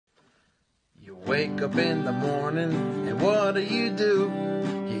You wake up in the morning and what do?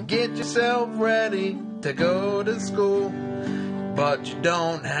 You get yourself ready to go to school. But you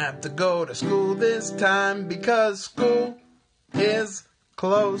don't have to go to school this time because school is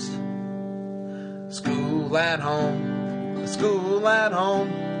closed. School at home, school at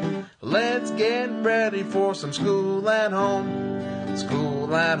home. Let's get ready for some school at home.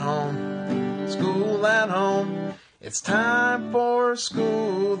 School at home, school at home. It's time for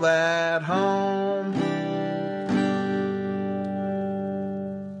school at home.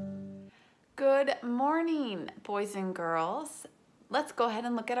 Good morning, boys and girls. Let's go ahead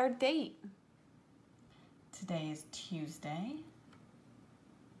and look at our date. Today is Tuesday,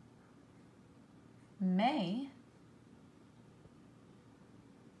 May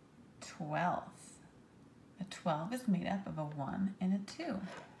 12th. A 12 is made up of a 1 and a 2.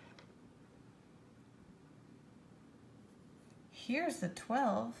 Here's the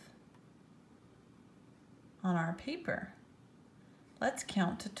 12 on our paper. Let's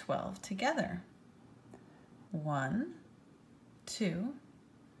count to 12 together. 1, 2,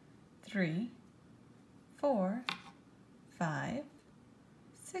 3, 4, 5,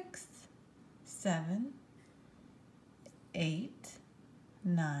 6, 7, 8,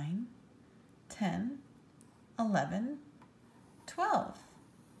 9, 10, 11, 12.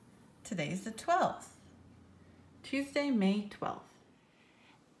 Today's the 12th. Tuesday, May 12th.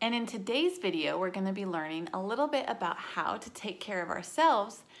 And in today's video, we're going to be learning a little bit about how to take care of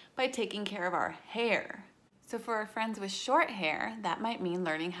ourselves by taking care of our hair. So for our friends with short hair, that might mean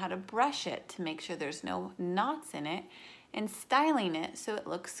learning how to brush it to make sure there's no knots in it and styling it so it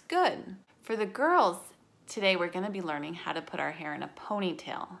looks good. For the girls, today we're going to be learning how to put our hair in a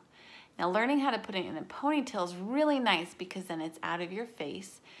ponytail. Now learning how to put it in a ponytail is really nice because then it's out of your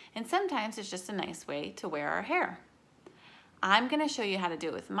face, and sometimes it's just a nice way to wear our hair. I'm going to show you how to do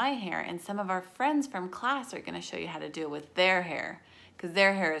it with my hair, and some of our friends from class are going to show you how to do it with their hair because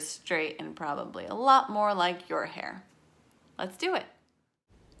their hair is straight and probably a lot more like your hair. Let's do it.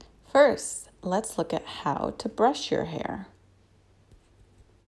 First, let's look at how to brush your hair.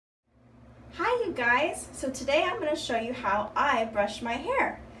 Hi you guys, so today I'm going to show you how I brush my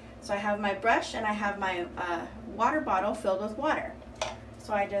hair. So I have my brush and I have my water bottle filled with water.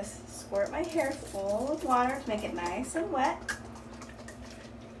 So I just squirt my hair full of water to make it nice and wet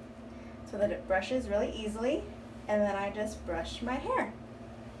so that it brushes really easily, and then I just brush my hair.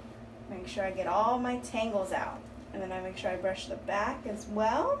 Make sure I get all my tangles out, and then I make sure I brush the back as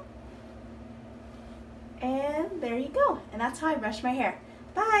well. And there you go, and that's how I brush my hair.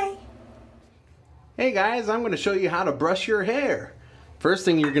 Bye! Hey guys, I'm going to show you how to brush your hair. First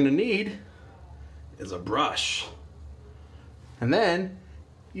thing you're going to need is a brush. And then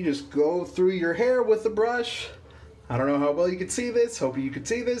you just go through your hair with the brush. I don't know how well you can see this. Hope you can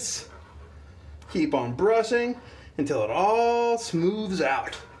see this. Keep on brushing until it all smooths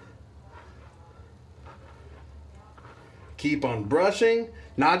out. Keep on brushing,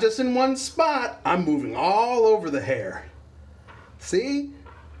 not just in one spot. I'm moving all over the hair. See?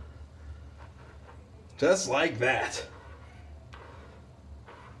 Just like that.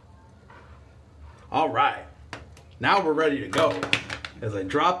 All right, now we're ready to go as I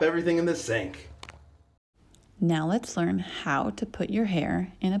drop everything in the sink. Now let's learn how to put your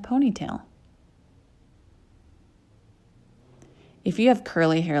hair in a ponytail. If you have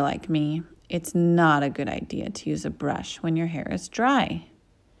curly hair like me, it's not a good idea to use a brush when your hair is dry.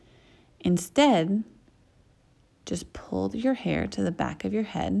 Instead, just pull your hair to the back of your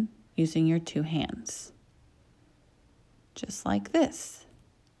head using your 2 hands. Just like this.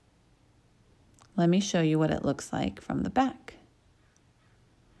 Let me show you what it looks like from the back.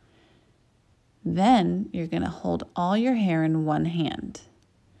 Then you're going to hold all your hair in one hand.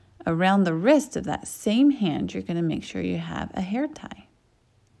 Around the wrist of that same hand, you're going to make sure you have a hair tie.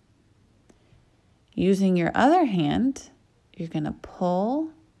 Using your other hand, you're going to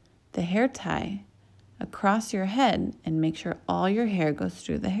pull the hair tie across your head and make sure all your hair goes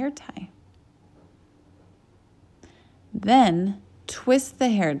through the hair tie. Then twist the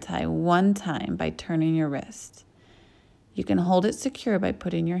hair tie one time by turning your wrist. You can hold it secure by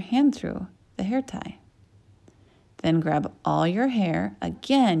putting your hand through the hair tie. Then grab all your hair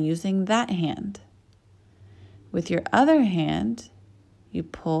again using that hand. With your other hand, you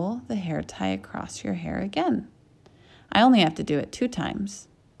pull the hair tie across your hair again. I only have to do it 2 times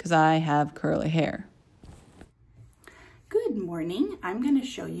because I have curly hair. Good morning. I'm going to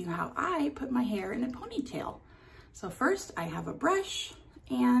show you how I put my hair in a ponytail. So first I have a brush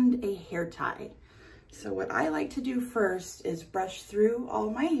and a hair tie. So what I like to do first is brush through all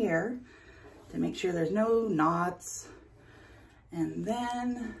my hair to make sure there's no knots. And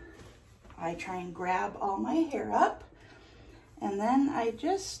then I try and grab all my hair up, and then I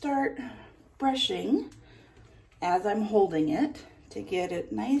just start brushing as I'm holding it to get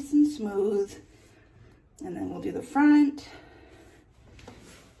it nice and smooth. And then we'll do the front,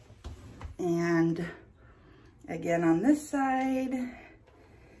 and again on this side,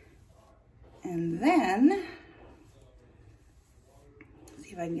 and then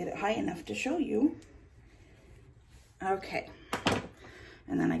see if I can get it high enough to show you. Okay,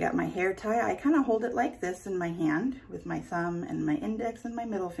 and then I got my hair tie. I kind of hold it like this in my hand with my thumb and my index and my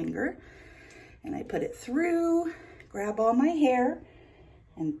middle finger, and I put it through, grab all my hair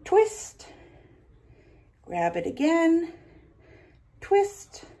and twist, grab it again,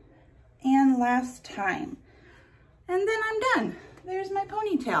 twist, and last time. And then I'm done. There's my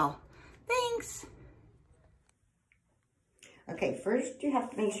ponytail. Thanks. Okay, first you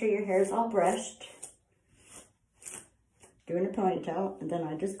have to make sure your hair is all brushed. Doing a ponytail, and then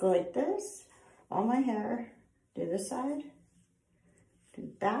I just go like this, all my hair, do this side, do the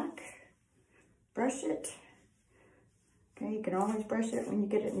back, brush it. Okay, you can always brush it when you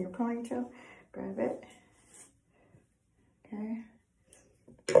get it in your ponytail. Grab it. Okay.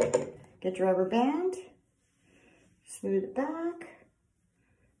 Get your rubber band, smooth it back,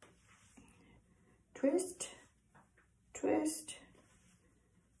 twist, twist,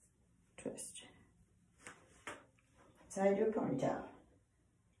 twist. That's how I do a ponytail.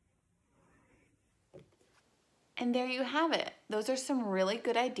 And there you have it. Those are some really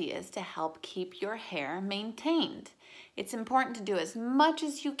good ideas to help keep your hair maintained. It's important to do as much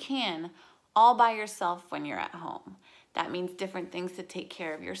as you can all by yourself when you're at home. That means different things to take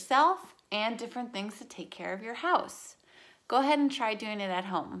care of yourself and different things to take care of your house. Go ahead and try doing it at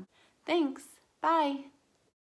home. Thanks. Bye.